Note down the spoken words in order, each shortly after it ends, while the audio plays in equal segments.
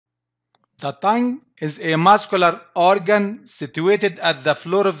The tongue is a muscular organ situated at the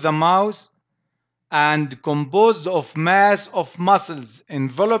floor of the mouth and composed of mass of muscles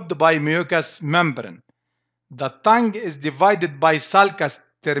enveloped by mucous membrane. The tongue is divided by sulcus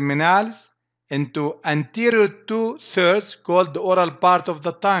terminalis into anterior 2/3 called the oral part of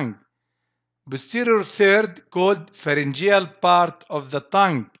the tongue, posterior third called pharyngeal part of the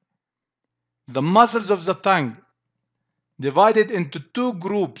tongue. The muscles of the tongue divided into two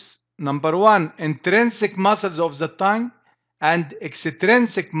groups. Number one, intrinsic muscles of the tongue and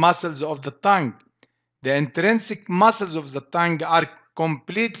extrinsic muscles of the tongue. The intrinsic muscles of the tongue are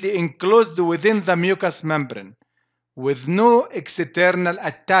completely enclosed within the mucous membrane with no external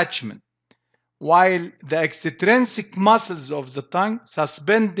attachment, while the extrinsic muscles of the tongue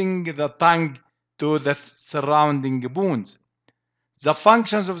suspending the tongue to the surrounding bones. The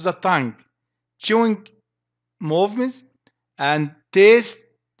functions of the tongue: chewing movements and taste,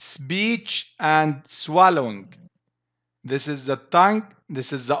 speech, and swallowing. This is the tongue.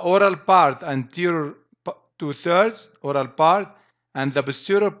 This is the oral part, anterior 2/3 oral part, and the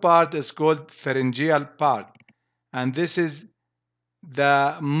posterior part is called pharyngeal part. And this is the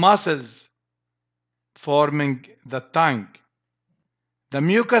muscles forming the tongue. The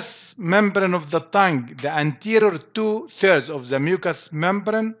mucous membrane of the tongue, the anterior 2/3 of the mucous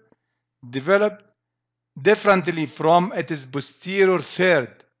membrane, developed differently from its posterior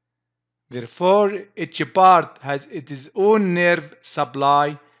third. Therefore, each part has its own nerve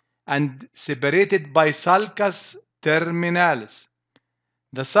supply and separated by sulcus terminalis.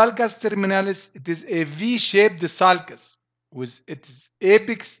 The sulcus terminalis, it is a V-shaped sulcus with its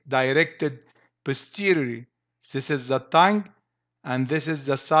apex directed posteriorly. This is the tongue, and this is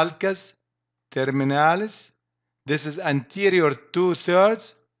the sulcus terminalis. This is anterior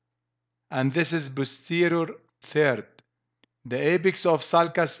 2/3, and this is posterior third. The apex of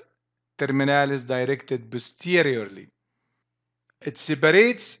sulcus terminalis directed posteriorly. It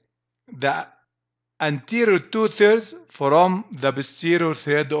separates the anterior 2/3 from the posterior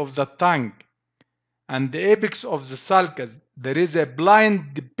third of the tongue. And the apex of the sulcus, there is a blind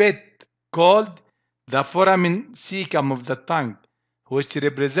pit called the foramen cecum of the tongue, which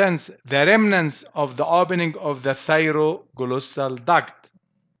represents the remnants of the opening of the thyroglossal duct.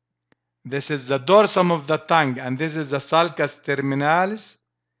 This is the dorsum of the tongue, and this is the sulcus terminalis,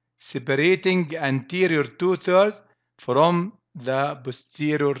 separating anterior 2/3 from the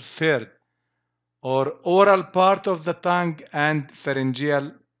posterior third, or oral part of the tongue and pharyngeal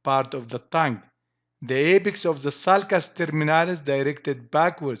part of the tongue. The apex of the sulcus terminalis directed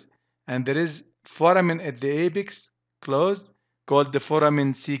backwards, and there is foramen at the apex closed called the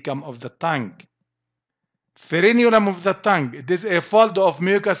foramen cecum of the tongue. Frenulum of the tongue, it is a fold of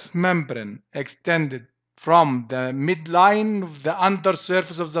mucous membrane extended from the midline of the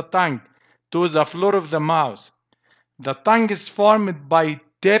undersurface of the tongue to the floor of the mouth. The tongue is formed by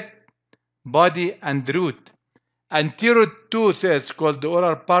tip, body, and root. Anterior 2/3 called the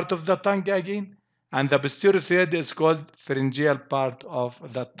oral part of the tongue again, and the posterior third is called pharyngeal part of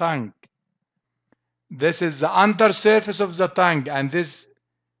the tongue. This is the undersurface of the tongue, and this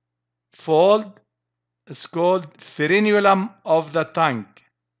fold is called frenulum of the tongue.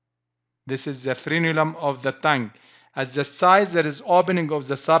 This is the frenulum of the tongue. At the side, there is opening of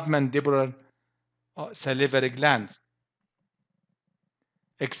the submandibular salivary glands.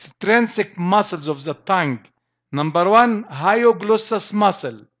 Extrinsic muscles of the tongue. Number one, hyoglossus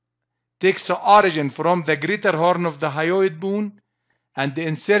muscle takes origin from the greater horn of the hyoid bone and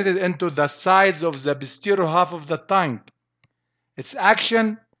inserted into the sides of the posterior half of the tongue. Its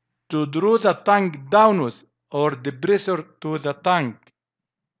action to draw the tongue downwards or depressor to the tongue.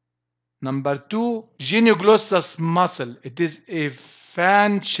 Number two, genioglossus muscle. It is a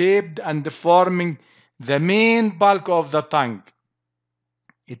fan-shaped and forming the main bulk of the tongue.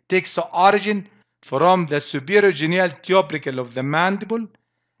 It takes origin from the superior genial tubercle of the mandible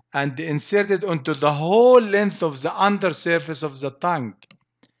and inserted onto the whole length of the undersurface of the tongue.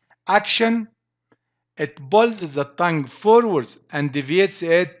 Action: it pulls the tongue forwards and deviates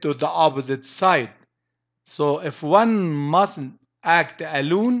it to the opposite side. So if one muscle acts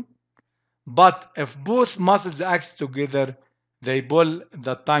alone, but if both muscles act together, they pull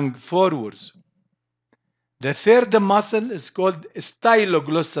the tongue forwards. The third muscle is called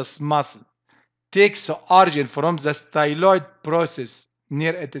styloglossus muscle. Takes origin from the styloid process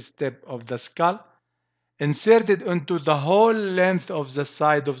near its tip of the skull, inserted into the whole length of the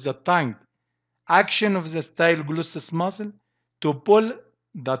side of the tongue. Action of the styloglossus muscle to pull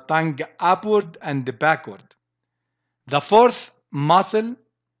the tongue upward and backward. The fourth muscle,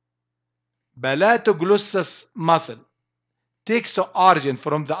 palatoglossus muscle, takes origin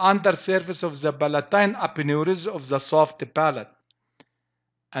from the undersurface of the palatine aponeurosis of the soft palate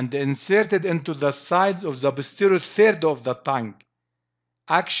and inserted into the sides of the posterior third of the tongue.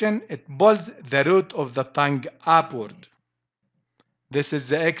 Action, it pulls the root of the tongue upward. This is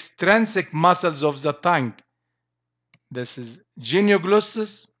the extrinsic muscles of the tongue. This is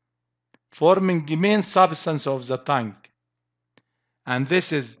genioglossus, forming the main substance of the tongue. And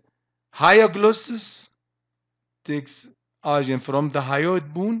this is hyoglossus, takes origin from the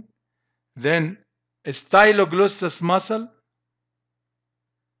hyoid bone. Then styloglossus muscle,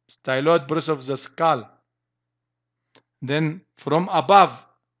 styloid process of the skull. Then from above,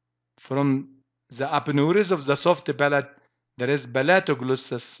 from the aponeurosis of the soft palate, there is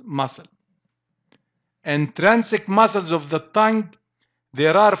palatoglossus muscle. Intrinsic muscles of the tongue,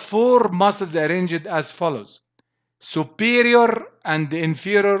 there are 4 muscles arranged as follows: superior and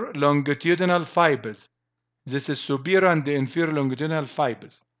inferior longitudinal fibers. This is superior and inferior longitudinal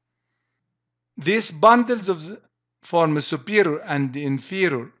fibers. These bundles form superior and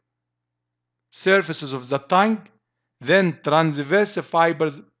inferior surfaces of the tongue. Then transverse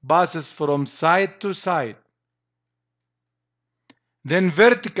fibers passes from side to side. Then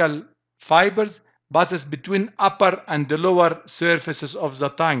vertical fibers passes between upper and the lower surfaces of the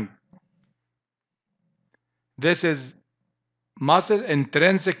tongue. This is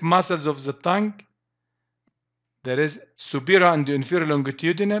intrinsic muscles of the tongue. There is superior and inferior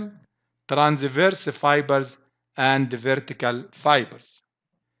longitudinal, transverse fibers, and vertical fibers.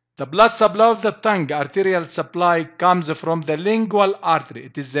 The blood supply of the tongue, arterial supply, comes from the lingual artery.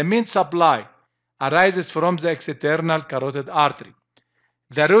 It is the main supply, arises from the external carotid artery.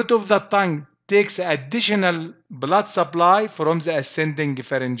 The root of the tongue takes additional blood supply from the ascending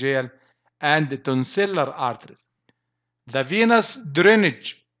pharyngeal and the tonsillar arteries. The venous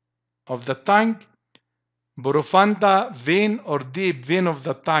drainage of the tongue, profunda vein or deep vein of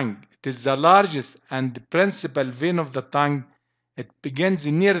the tongue. It is the largest and principal vein of the tongue. It begins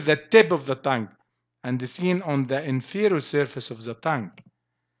near the tip of the tongue and is seen on the inferior surface of the tongue.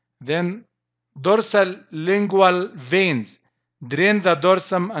 Then dorsal lingual veins drain the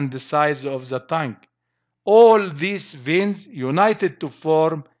dorsum and the sides of the tongue. All these veins united to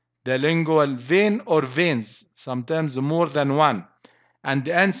form the lingual vein or veins, sometimes more than one, and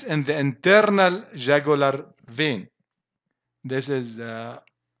ends in the internal jugular vein. This is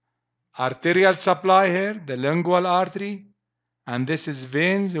arterial supply here, the lingual artery, and this is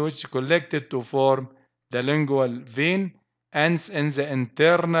veins which collected to form the lingual vein, ends in the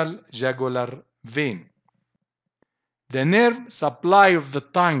internal jugular vein. The nerve supply of the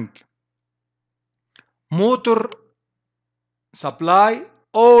tongue, motor supply,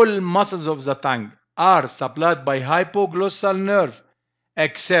 all muscles of the tongue are supplied by hypoglossal nerve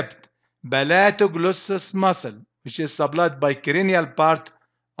except palatoglossus muscle, which is supplied by cranial part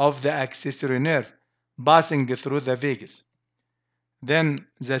of the accessory nerve passing through the vagus. Then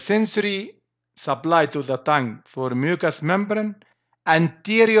the sensory supply to the tongue for mucous membrane,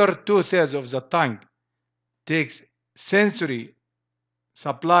 anterior 2/3 of the tongue takes sensory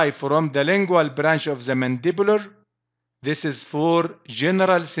supply from the lingual branch of the mandibular. This is for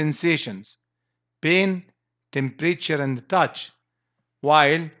general sensations, pain, temperature, and touch.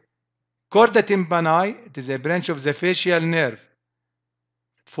 While chorda tympani, it is a branch of the facial nerve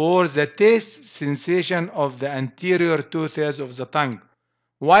for the taste sensation of the anterior 2/3 of the tongue,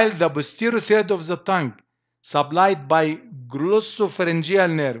 while the posterior third of the tongue supplied by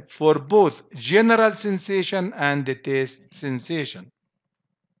glossopharyngeal nerve for both general sensation and the taste sensation.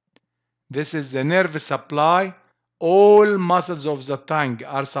 This is the nerve supply. All muscles of the tongue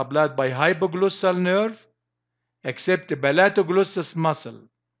are supplied by hypoglossal nerve except the palatoglossus muscle,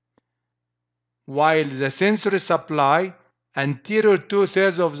 while the sensory supply anterior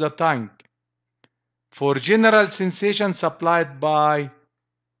 2/3 of the tongue for general sensation supplied by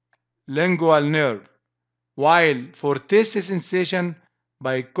lingual nerve, while for taste sensation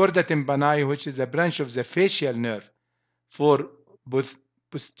by chorda tympani, which is a branch of the facial nerve. For both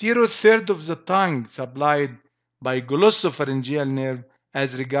posterior third of the tongue supplied by glossopharyngeal nerve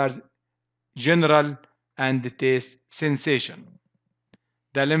as regards general and taste sensation.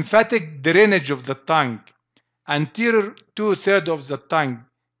 The lymphatic drainage of the tongue, anterior 2/3 of the tongue,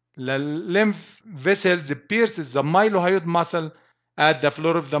 the lymph vessels pierces the mylohyoid muscle at the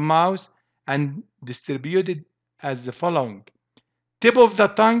floor of the mouth and distributed as the following. Tip of the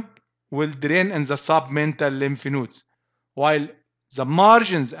tongue will drain in the submental lymph nodes, while the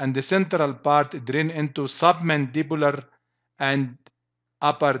margins and the central part drain into submandibular and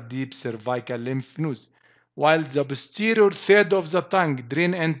upper deep cervical lymph nodes, while the posterior third of the tongue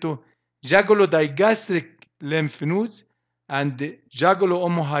drain into jugulodigastric lymph nodes and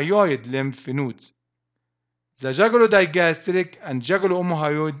jugulo-omohyoid lymph nodes. The jugulo-digastric and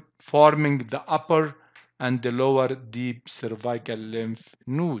jugulo-omohyoid forming the upper and the lower deep cervical lymph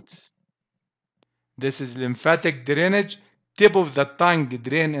nodes. This is lymphatic drainage. Tip of the tongue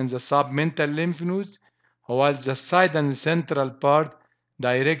drain in the submental lymph nodes, while the side and central part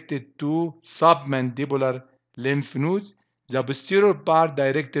directed to submandibular lymph nodes. The posterior part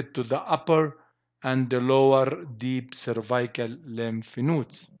directed to the upper and the lower deep cervical lymph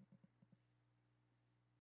nodes.